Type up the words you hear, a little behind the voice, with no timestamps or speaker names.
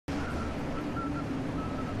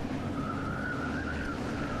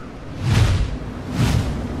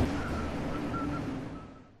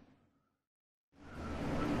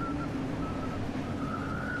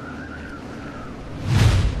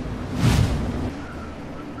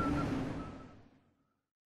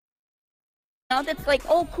now that's like,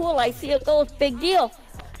 oh cool, I see a ghost, big deal.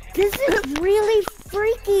 This is really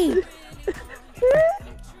freaky.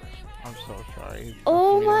 I'm so sorry.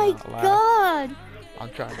 Oh my god. I'm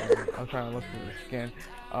trying to look through the skin.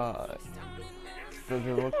 Does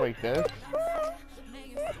it look like this?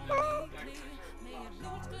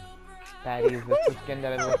 Patty, is this the skin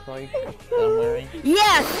that it looks like that I'm wearing?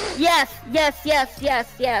 Yes, that's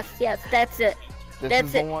it. This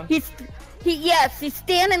is the one? Yes, he's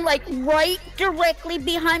standing like right directly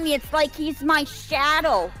behind me. It's like he's my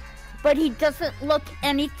shadow, but he doesn't look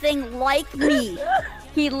anything like me.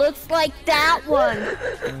 He looks like that one.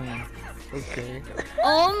 Okay.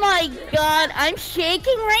 Oh my god, I'm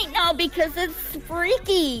shaking right now because it's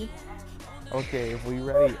freaky. Okay, if we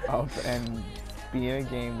ready up and be in a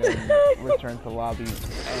game, then return to lobby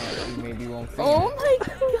and we maybe won't see Oh my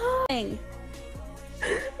god.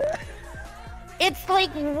 It's like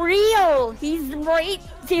real. He's right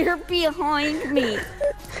there behind me.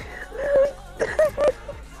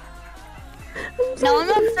 Now I'm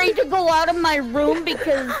afraid to go out of my room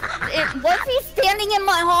because what's he standing in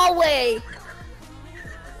my hallway?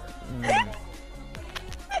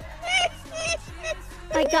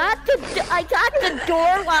 I got the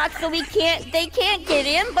door locked so they can't get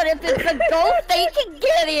in, but if it's a ghost they can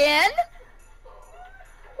get in.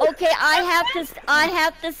 Okay, I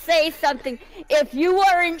have to say something. If you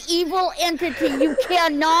are an evil entity, you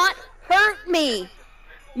cannot hurt me.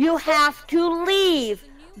 You have to leave.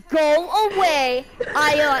 Go away.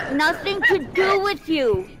 I want nothing to do with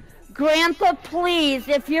you. Grandpa, please,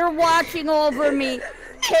 if you're watching over me,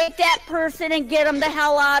 take that person and get him the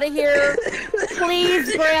hell out of here.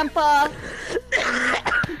 Please, Grandpa.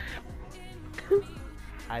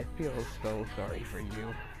 I feel so sorry for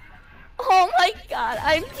you. Oh my god,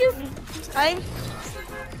 I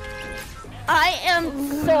am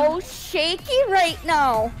so shaky right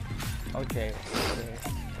now. Okay.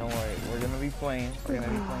 Don't worry, we're gonna be playing some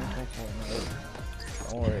Fortnite.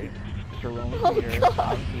 Don't worry. Cheronne's here, God.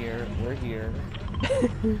 I'm here, we're here.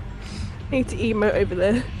 I need to emote over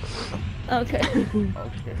there. Okay.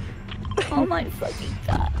 Okay. Oh my fucking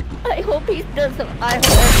god. I hope he doesn't. I hope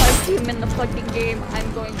if I see him in the fucking game,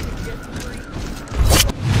 I'm going to just freak